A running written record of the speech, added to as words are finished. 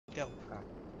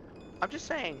I'm just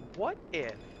saying, what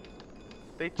if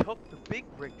they took the Big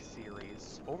Rig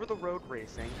series, over-the-road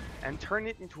racing, and turned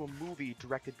it into a movie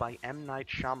directed by M. Night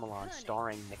Shyamalan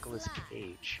starring Nicolas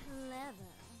Cage?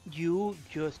 You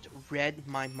just read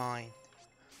my mind.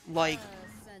 Like,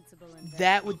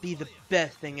 that would be the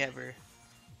best thing ever.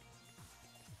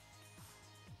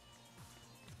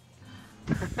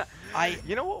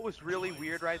 You know what was really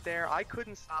weird right there? I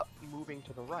couldn't stop moving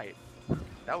to the right.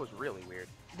 That was really weird.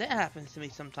 That happens to me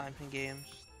sometimes in games.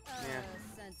 Yeah.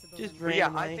 Just But yeah,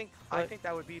 randomly. I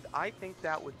think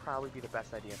that would probably be the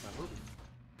best idea for a movie.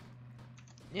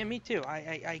 Yeah, me too.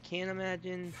 I can't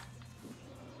imagine.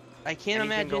 I can't Anything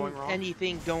imagine going wrong?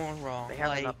 anything going wrong. They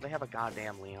have a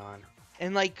goddamn Leon.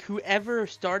 And like whoever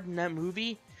starred in that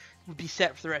movie would be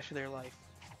set for the rest of their life.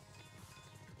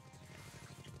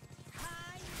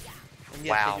 And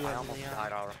yes, Wow, they do I have almost Leon.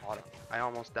 died. I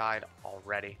almost died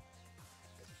already.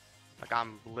 Like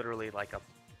I'm literally like a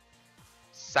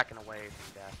second away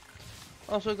from death.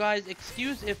 Also, guys,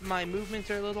 excuse if my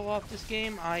movements are a little off this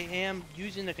game. I am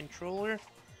using the controller.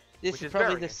 This Which is is probably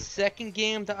very the interesting. second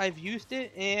game that I've used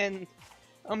it, and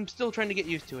I'm still trying to get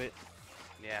used to it.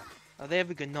 Yeah. They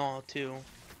have a Gnaw too.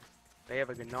 They have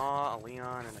a Gnaw, a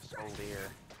Leon, and a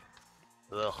Soldier.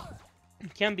 Ugh.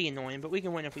 It can be annoying, but we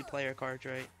can win if we play our cards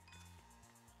right.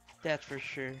 That's for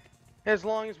sure. As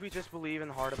long as we just believe in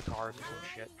the heart of the cards or some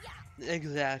shit.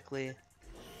 Exactly.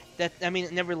 That, I mean,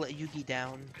 it never let Yugi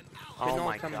down. Oh Gnaw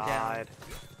my coming god.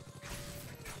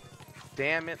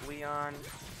 Damn it, Leon.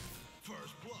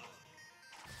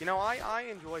 You know, I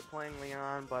enjoy playing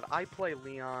Leon, but I play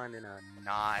Leon in a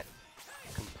not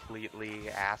completely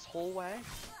asshole way.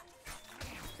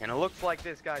 And it looks like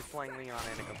this guy's playing Leon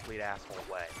in a complete asshole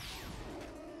way.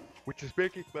 Which is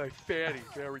making my fanny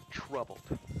very troubled.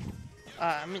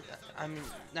 I mean, I don't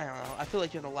know. I feel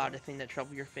like you're allowed to think that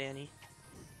trouble your fanny.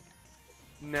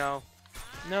 No.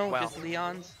 No, Well. just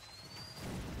Leon's.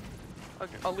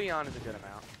 A Leon is a good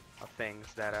amount of things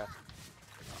that,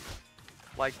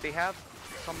 like, they have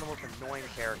some of the most annoying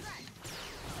characters.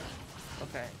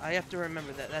 Okay, I have to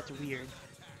remember that. That's weird.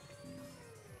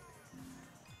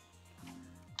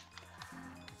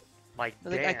 Like, I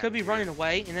damn, could be dude. running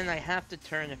away, and then I have to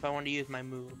turn if I want to use my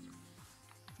move.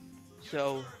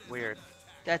 So, Weird.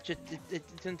 that just,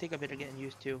 it's gonna take a bit of getting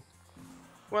used to.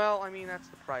 Well, I mean, that's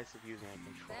the price of using a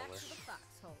controller.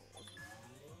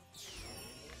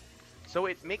 So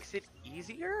it makes it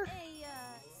easier?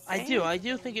 I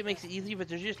do think it makes it easy, but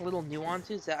there's just little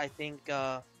nuances that I think,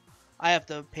 I have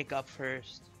to pick up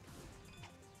first.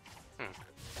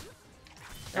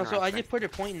 Also, I did put a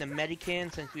point in the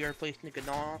Medican since we are placing the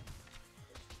Gnaw.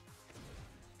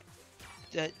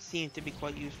 That seems to be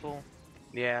quite useful.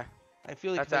 Yeah. I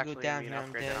feel like That's if I actually go down an here, I'm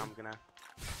upgrade dead. that I'm gonna...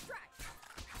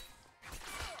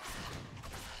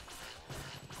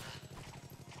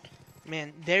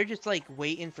 Man, they're just like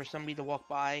waiting for somebody to walk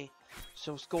by,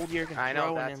 so Scoldier can I know, throw,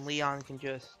 and that's- then Leon can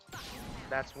just.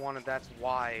 That's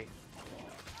why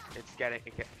it's getting...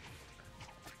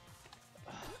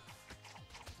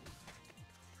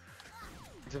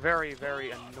 It's a very,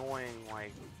 very annoying,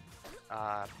 like,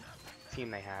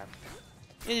 team they have.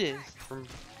 It is.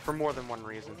 For more than one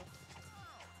reason.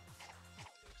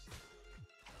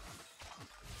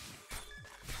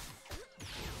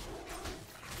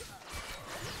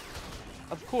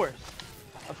 Of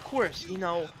course, you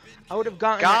know, I would have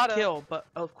gotten that kill, but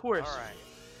of course,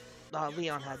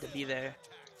 Leon had to be there.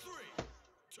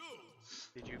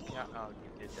 Did you? Oh, you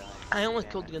did die. I almost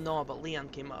Damn killed it. the Gnaw, but Leon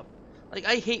came up. Like,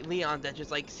 I hate Leon that just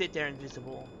like sit there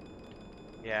invisible.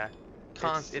 Yeah.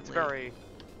 Constantly. It's very.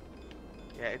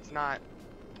 Yeah, it's not.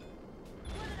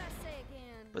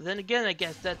 But then again, I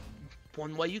guess that's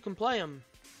one way you can play him.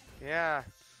 Yeah.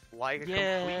 Like a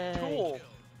Yay. complete tool.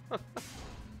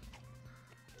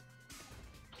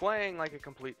 Playing like a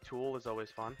complete tool is always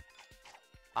fun.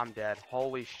 I'm dead.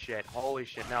 Holy shit. Holy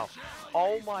shit. No.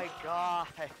 Oh my god.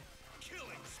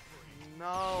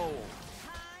 No.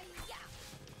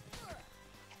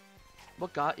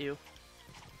 What got you?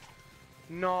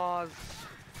 Nas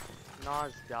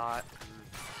dot.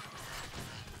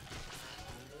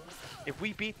 If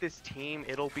we beat this team,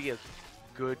 it'll be a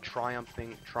good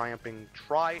triumphing For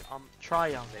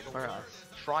us.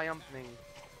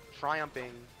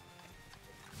 triumphing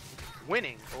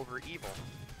winning over evil.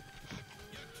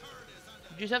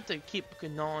 You just have to keep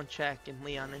Gnaw in check and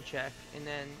Leon in check, and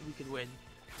then we could win.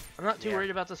 I'm not too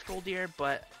worried about the Scoldier,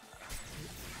 but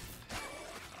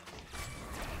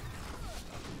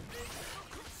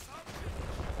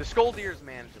The Scoldier is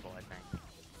manageable, I think.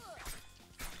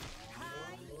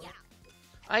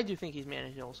 I do think he's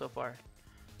manageable so far.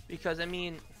 Because, I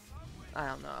mean, I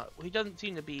don't know. He doesn't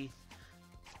seem to be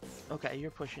Okay,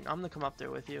 you're pushing. I'm gonna come up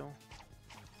there with you.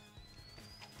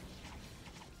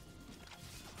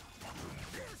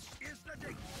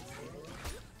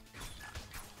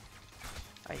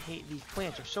 I hate these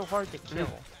plants. They're so hard to kill.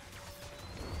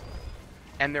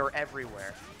 And they're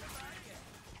everywhere.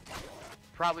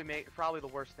 Probably the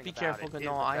worst thing Be about careful, it is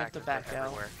Gano. the I have fact to that they're back out.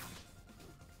 everywhere.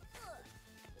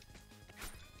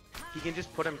 He can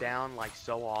just put them down like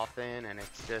so often, and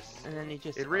it's just. And then he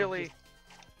just. It really.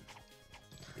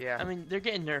 Yeah. I mean, they're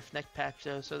getting nerfed next patch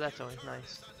though, so that's always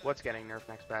nice. What's getting nerfed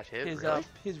next patch? His Really?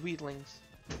 his weedlings.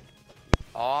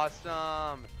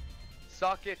 Awesome.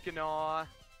 Suck it, Gnaw.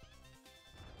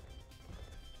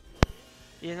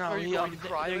 You know, Are you going to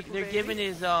cry, little they're baby? giving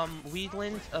his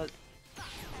weedlings a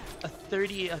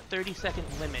 30-second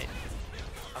limit.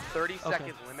 A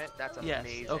 30-second limit? That's Yes.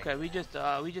 amazing. Okay, we just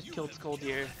killed Skull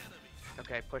Deer.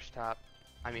 Okay, push top.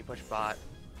 I mean, push bot.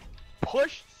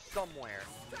 Push somewhere.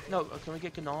 No, can we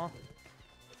get Gnaw?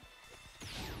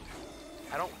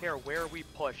 I don't care where we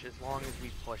push as long as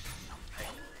we push something.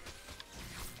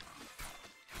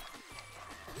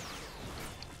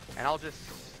 And I'll just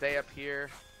stay up here.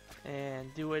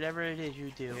 And do whatever it is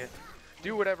you do. Yeah.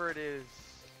 Do whatever it is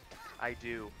I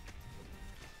do.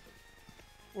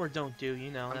 Or don't do,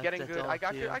 you know. I'm getting good. I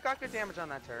got good damage on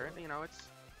that turret. You know,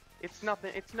 it's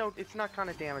nothing. It's not kind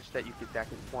of damage that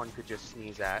one could just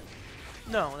sneeze at.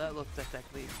 No, that looks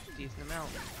exactly a decent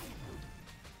amount.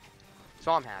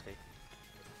 So I'm happy.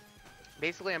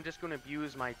 Basically, I'm just going to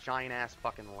abuse my giant ass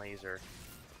fucking laser.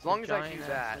 As long as I do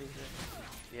that. Laser.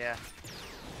 Yeah.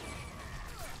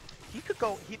 He could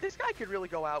go. This guy could really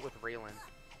go out with Raylan.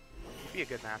 He'd be a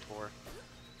good match for her.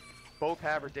 Both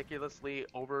have ridiculously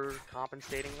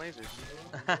overcompensating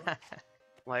lasers.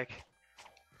 Like,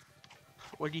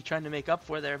 What are you trying to make up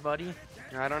for there, buddy?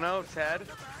 I don't know, Ted.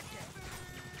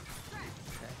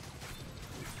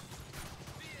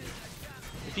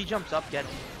 If he jumps up, get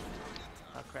him.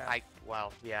 Oh crap.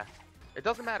 Well, yeah. It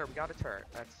doesn't matter. We got a turret.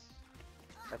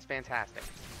 That's fantastic.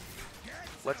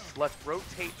 Let's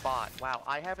rotate bot. Wow,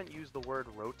 I haven't used the word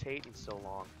rotate in so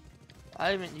long. I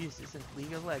haven't used it since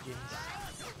League of Legends.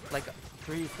 Like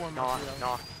 3 or 4 Nah, months ago.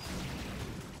 nah.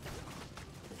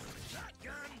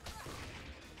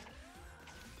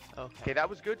 Okay, that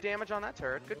was good damage on that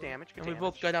turret. Good damage. Good And we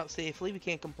damage. both got out safely. We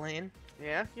can't complain.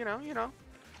 Yeah, you know.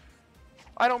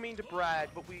 I don't mean to brag,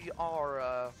 but we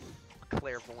are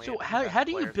clairvoyant. So how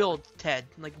do you build Ted?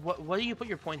 Like what do you put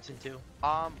your points into?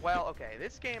 Well, okay,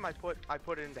 this game I put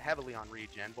it into heavily on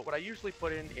regen, but what I usually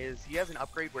put in is he has an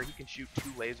upgrade where he can shoot 2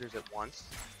 lasers at once.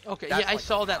 Okay, That's yeah, I like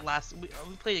saw that last. We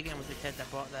played a game with the Ted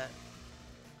that bought that.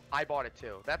 I bought it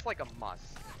too. That's like a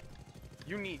must.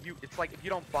 It's like if you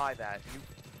don't buy that,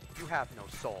 you have no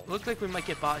soul. Looks like we might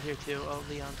get bought here too. Oh,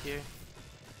 Leon's here.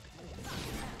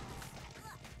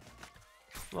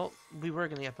 Well, we were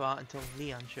gonna get bought until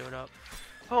Leon showed up.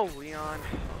 Oh, Leon,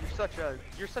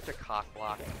 you're such a cock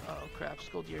block. Oh crap,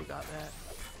 Skull Deer got that.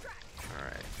 All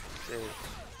right, see.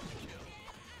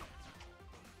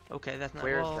 Okay, that's not.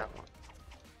 Where's well, that one?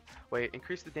 Wait,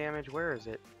 increase the damage. Where is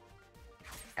it?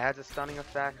 Adds a stunning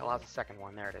effect. Allows a second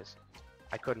one. There it is.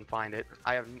 I couldn't find it.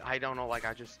 I don't know. Like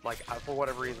for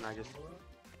whatever reason,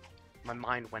 my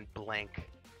mind went blank,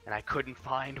 and I couldn't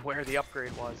find where the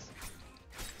upgrade was.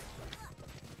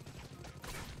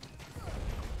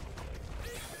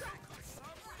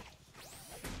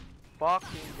 Fucking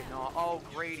Gnaw. Oh,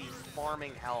 great, he's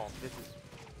farming health. This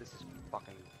is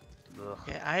fucking. Ugh.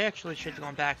 Yeah, I actually should have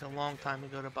gone back a long time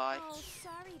ago to buy. Oh,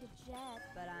 sorry to jet,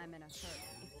 but I'm in a hurry.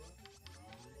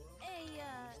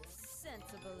 A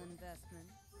sensible investment.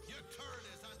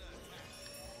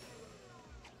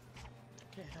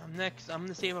 Okay, I'm next. I'm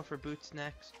gonna save up for boots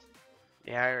next.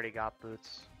 Yeah, I already got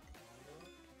boots.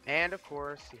 And of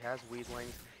course, he has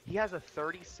weedlings. He has a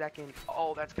 30-second.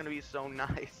 Oh, that's gonna be so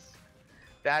nice.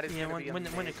 That is gonna be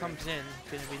amazing. when it comes in,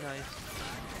 it's gonna be nice.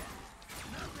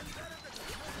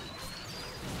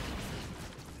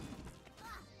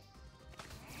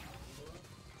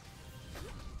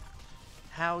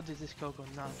 How did this Coco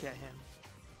not get him?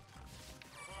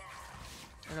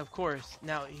 And of course,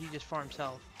 now he just farms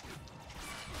health.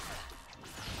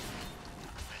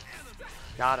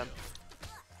 Got him.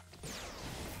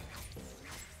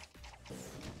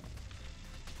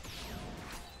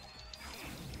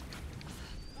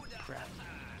 Crap.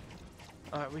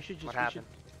 Alright, we should just. What happened?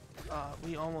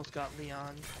 We almost got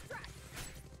Leon.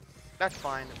 That's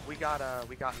fine. We got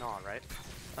Gnaw, right?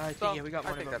 I think So, yeah, we got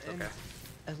one I think of them. that's And okay.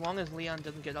 as long as Leon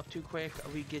doesn't get up too quick,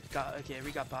 we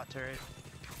got bot turret.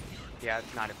 Yeah,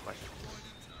 it's not a question.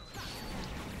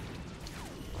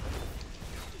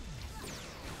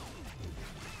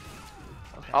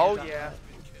 Okay, Oh we got yeah. that.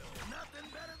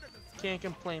 Can't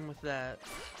complain with that.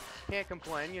 Can't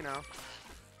complain, you know.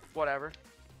 Whatever.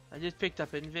 I just picked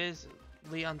up Invis.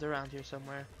 Leon's around here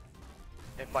somewhere.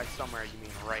 If by somewhere you mean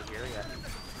right here, yeah.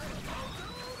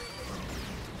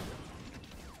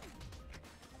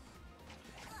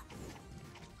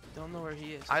 Don't know where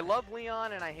he is. I love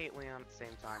Leon and I hate Leon at the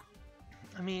same time.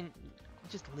 I mean,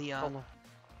 just Leon. Oh.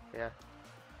 Yeah.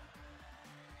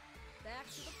 Back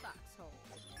to the foxhole.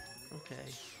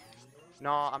 Okay.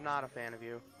 No, I'm not a fan of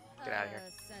you. Get out of here.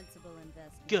 Sensible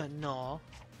investment. Good, no.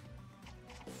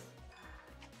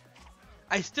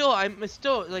 I'm still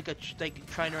like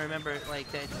trying to remember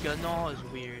like that. Gnaw is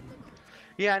weird.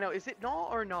 Yeah, I know. Is it Gnaw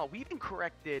or Gnaw? We've been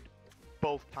corrected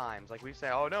both times. Like we say,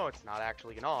 oh no, it's not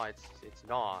actually Gnaw. It's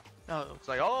Gnaw. Oh. It's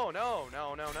like, oh no.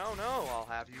 I'll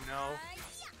have you know,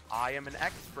 I am an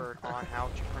expert on how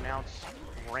to pronounce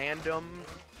random,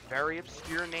 very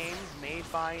obscure names made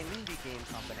by an indie game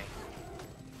company.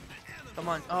 Come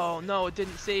on. Oh no, it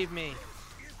didn't save me.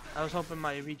 I was hoping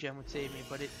my regen would save me,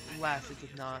 but it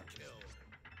did not.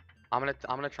 I'm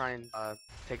gonna try and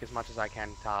take as much as I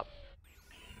can top.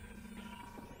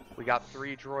 We got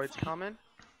 3 droids coming.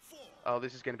 Oh,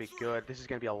 this is gonna be good. This is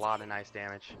gonna be a lot of nice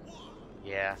damage.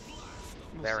 Yeah,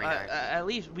 very nice. At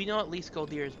least we know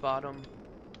Goldier's bottom.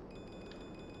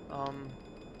 I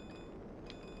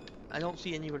don't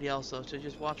see anybody else though, so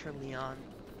just watch for Leon.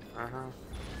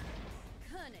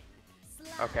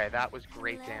 Okay, that was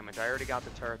great damage. I already got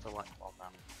the turret to well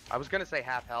done. I was gonna say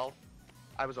half health.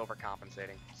 I was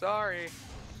overcompensating. Sorry.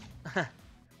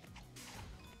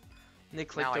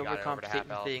 Nick Now clicked I got it over to half overcompensating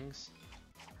health. things.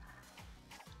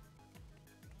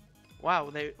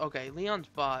 Wow, okay, Leon's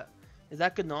bot. Is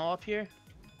that Gnaw up here?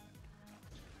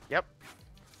 Yep.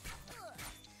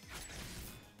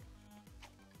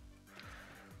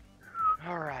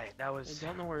 All right, that was. I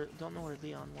don't know where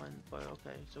Leon went, but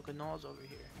okay. So Gnaw's over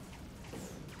here.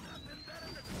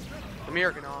 Come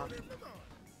here, Gnaw.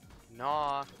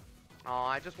 Gnaw. Oh,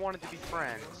 I just wanted to be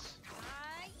friends.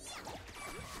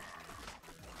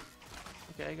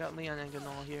 Okay, I got Leon and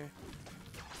Gnaw here.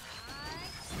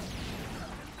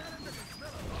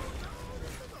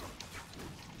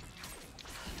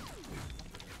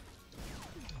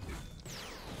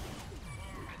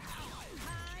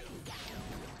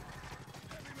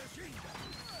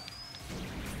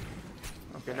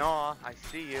 Gnaw, I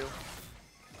see you.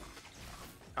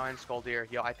 Oh, and Skoldir.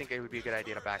 Yo, I think it would be a good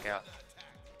idea to back out.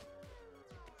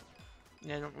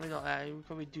 Yeah, we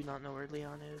probably do not know where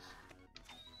Leon is.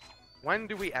 When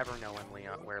do we ever know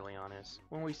where Leon is?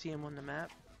 When we see him on the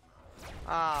map.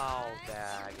 Oh,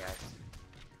 yeah, I guess.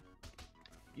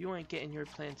 You ain't getting your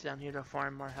plants down here to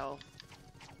farm more health.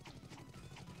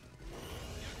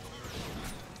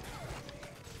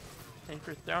 Thanks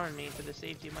for throwing me into the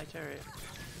safety of my turret.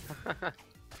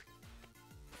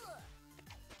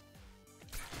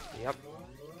 Yep.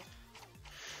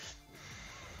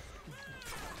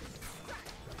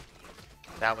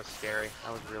 That was scary.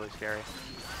 That was really scary.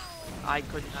 I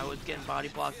was getting body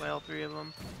blocked by all 3 of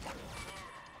them.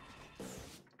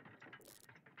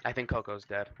 I think Coco's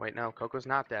dead. Wait, no, Coco's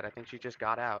not dead. I think she just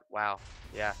got out. Wow.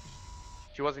 Yeah.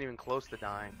 She wasn't even close to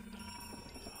dying.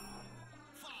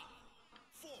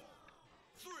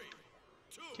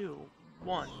 2,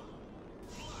 1.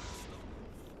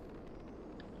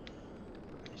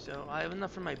 So I have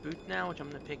enough for my boot now, which I'm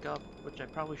gonna pick up, which I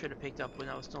probably should have picked up when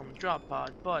I was still in the drop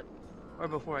pod, or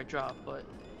before I dropped, but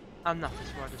I'm not the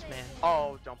smartest man.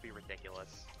 Oh, don't be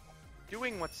ridiculous.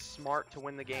 Doing what's smart to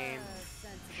win the game?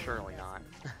 Surely not.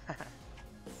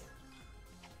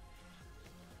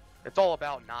 It's all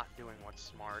about not doing what's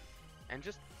smart, and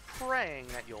just praying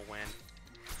that you'll win.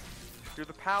 Through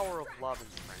the power of love and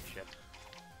friendship.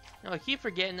 No, I keep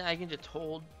forgetting that I can just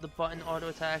hold the button auto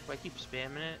attack, but I keep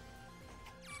spamming it.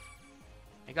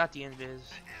 I got the invis.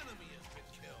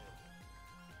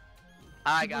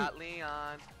 I got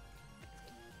Leon.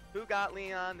 Who got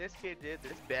Leon? This kid did.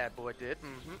 This bad boy did.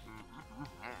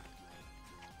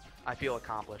 I feel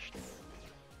accomplished.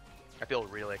 I feel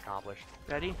really accomplished.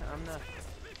 Ready? I'm the...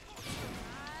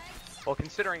 Well,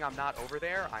 considering I'm not over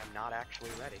there, I'm not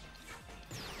actually ready.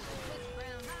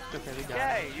 Okay, we got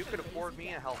Yay, it. you could afford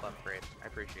me a health upgrade. I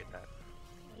appreciate that.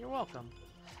 You're welcome.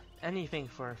 Anything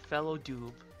for a fellow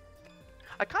doob.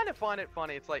 I kind of find it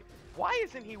funny. It's like, why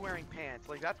isn't he wearing pants?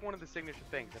 Like, that's one of the signature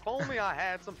things. If only I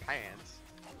had some pants.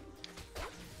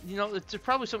 You know, there's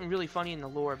probably something really funny in the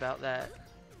lore about that.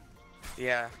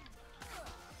 Yeah.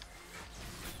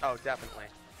 Oh, definitely.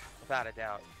 Without a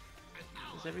doubt.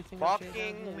 Is everything okay down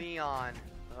Fucking here? Leon.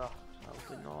 Ugh. Oh,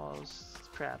 the Gnaw's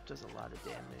crap does a lot of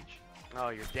damage. Oh,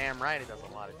 you're damn right it does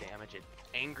a lot of damage. It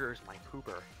angers my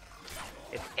pooper.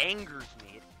 It angers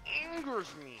me. It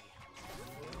angers me.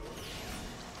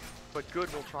 But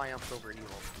good will triumph over evil.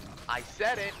 I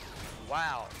said it!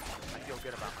 Wow. I feel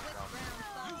good about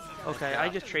myself. Okay, I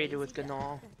just traded with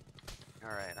Ganal.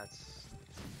 Alright, that's...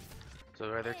 So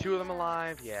are there two of them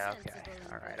alive? Yeah, okay.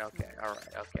 Alright, okay,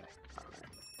 alright, okay. Alright.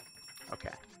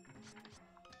 Okay.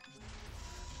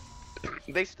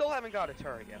 They still haven't got a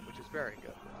turret yet, which is very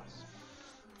good for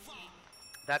us.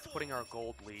 That's putting our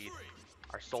gold lead,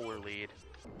 our solar lead,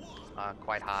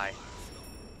 quite high.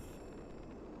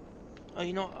 Oh,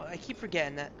 you know, I keep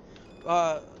forgetting that.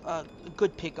 A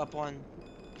good pickup on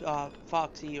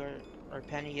Foxy or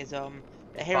Penny is the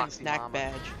Heron Foxy snack Mama.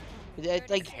 badge. It,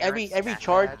 like Heron every snack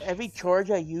charge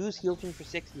badge? I use heals me for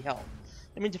 60 health.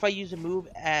 That means if I use a move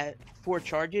at 4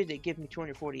 charges, it gives me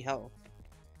 240 health.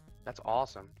 That's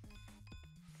awesome.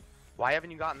 Why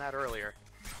haven't you gotten that earlier?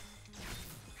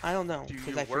 I don't know, Do you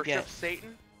because I worship forget.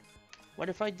 Satan? What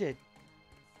if I did?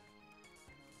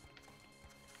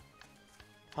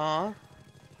 Huh?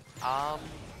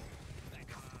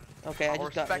 Okay, I I'll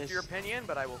just got respect this. your opinion,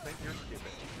 but I will think you're stupid.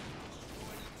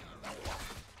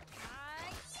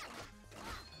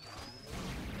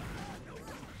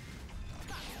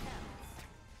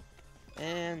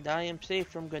 And I am safe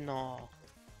from Ganal.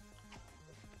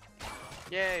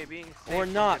 Yay, being safe Or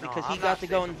from not, Ganal. because I'm he not got to safe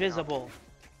go from Ganal. invisible.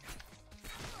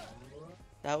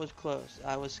 That was close.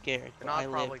 I was scared, but I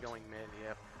Ganal's probably lived. going mid,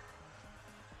 yep.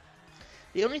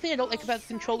 The only thing I don't like about the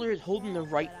controller is holding the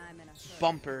right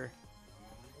bumper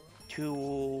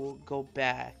to go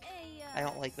back. I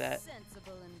don't like that.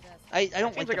 I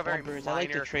don't like Seems the a very bumpers. I like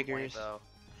the minor complaint, triggers. though.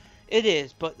 It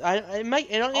is, but it might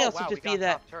Oh, also wow, we just be got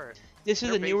that top turret. this is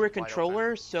Their a base newer is wide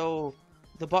controller, so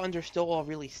the buttons are still all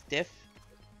really stiff.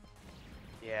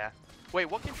 Yeah. Wait,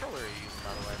 what controller are you using,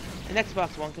 by the way? An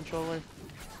Xbox One controller.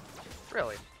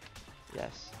 Really?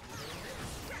 Yes.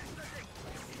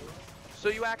 So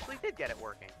you actually did get it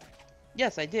working?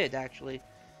 Yes, I did actually.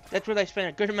 That's what I spent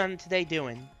a good amount of today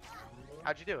doing.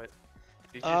 How'd you do it?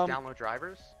 Did you just download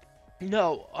drivers?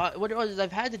 No, what it was is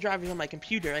I've had the drivers on my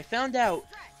computer. I found out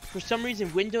for some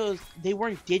reason Windows, they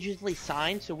weren't digitally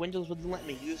signed, so Windows wouldn't let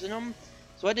me use them.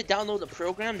 So I had to download a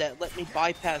program that let me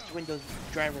bypass Windows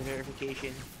driver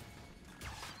verification.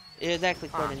 It was actually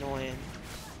quite annoying.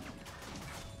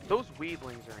 Those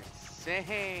weedlings are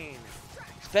insane.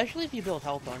 Especially if you build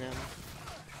health on them.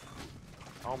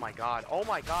 Oh my god. Oh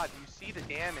my god. Do you see the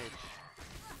damage?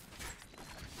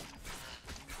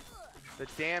 The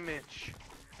damage.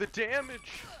 The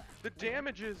damage. The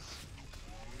damages.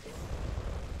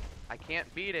 I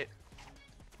can't beat it.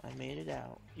 I made it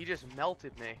out. He just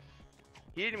melted me.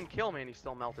 He didn't even kill me and he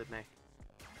still melted me.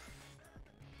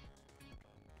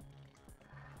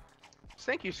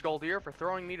 Thank you, Skoldier, for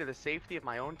throwing me to the safety of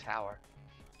my own tower.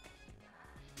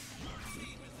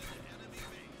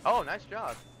 Oh, nice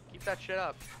job. Keep that shit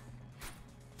up.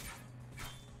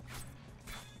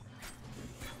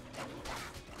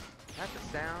 That's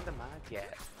the sound of my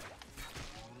cat.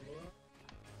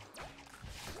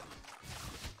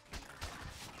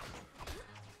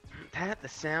 That the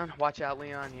sound? Watch out,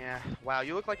 Leon. Yeah. Wow,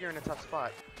 you look like you're in a tough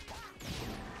spot.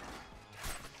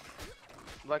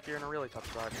 Like you're in a really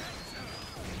tough spot.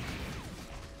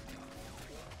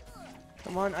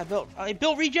 Come on, I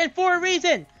built regen for a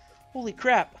reason! Holy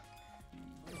crap.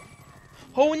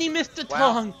 Holy Mr.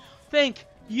 Tongue! Thank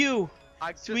you!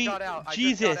 I just Sweet got out.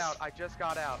 Jesus. I just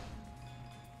got out.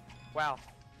 Wow.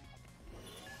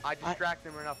 I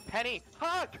distracted him enough. Penny!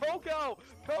 Ha! Coco!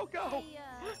 Coco!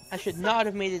 I should not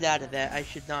have made it out of that. I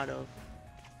should not have.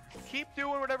 Keep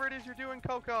doing whatever it is you're doing,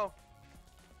 Coco.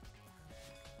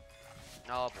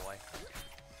 Oh boy.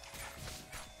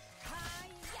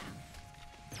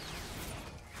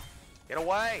 Get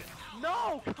away!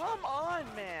 No! Come on,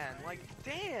 man! Like,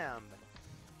 damn!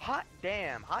 Hot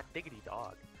damn! Hot diggity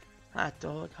dog. Hot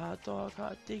dog,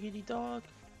 hot diggity dog.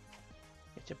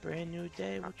 It's a brand new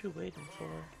day. What you waiting for?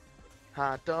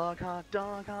 Hot dog, hot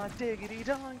diggity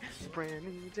dog. It's a brand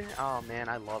new day. Oh man,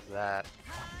 I love that.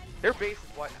 Their base is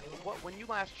what? When you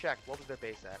last checked, what was their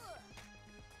base at?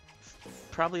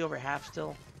 Probably over half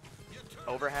still.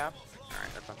 Over half?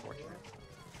 Alright, that's unfortunate.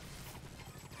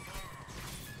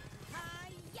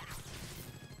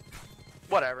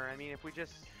 Whatever, I mean, if we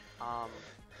just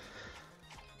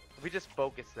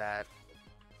focus that,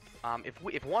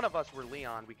 if one of us were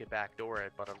Leon, we could backdoor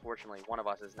it, but unfortunately, one of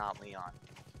us is not Leon.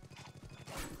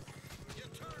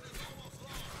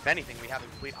 If anything, we have a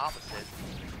complete opposite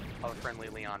of a friendly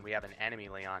Leon. We have an enemy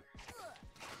Leon.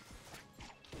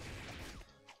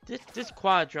 This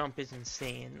quad jump is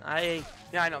insane.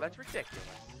 Yeah, I know, that's ridiculous.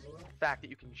 The fact that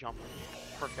you can jump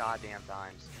for goddamn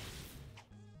times.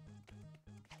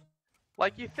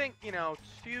 Like, you think, you know,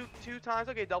 two times,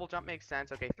 okay, double jump makes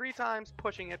sense. Okay, 3 times,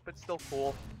 pushing it, but still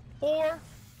cool. 4,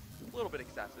 a little bit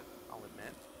excessive, I'll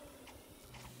admit.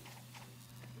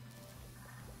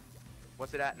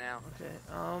 What's it at now? Okay,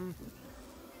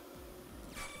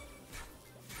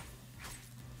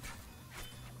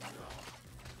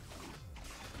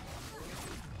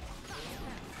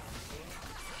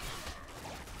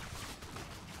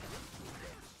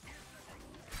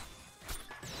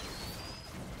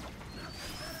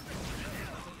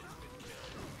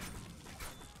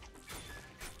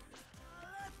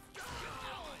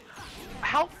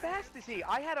 How fast is he?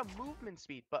 I had a movement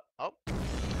speed, but oh,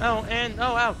 oh, and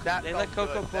oh wow, that they felt let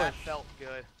Coco good. push. That felt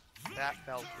good. That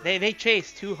felt good. They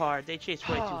chased too hard. They chased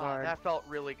way too hard. That felt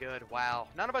really good. Wow.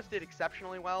 None of us did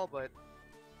exceptionally well, but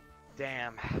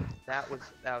damn, that was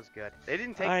good. They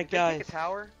didn't take, Alright, did they take guys. a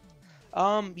tower?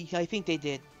 I think they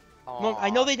did. Well, I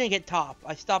know they didn't get top.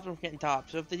 I stopped them from getting top,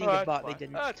 so if they didn't get bot, they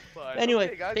didn't. That's fine. Anyway,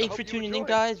 Okay, guys, I thanks hope for you tuning in, enjoyed.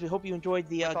 guys. We hope you enjoyed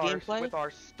the With gameplay. with our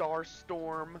Star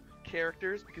Storm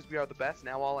characters, because we are the best.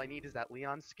 Now all I need is that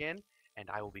Leon skin, and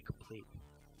I will be complete.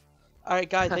 Alright,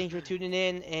 guys, thanks for tuning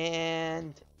in,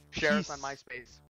 and Share us peace. on MySpace.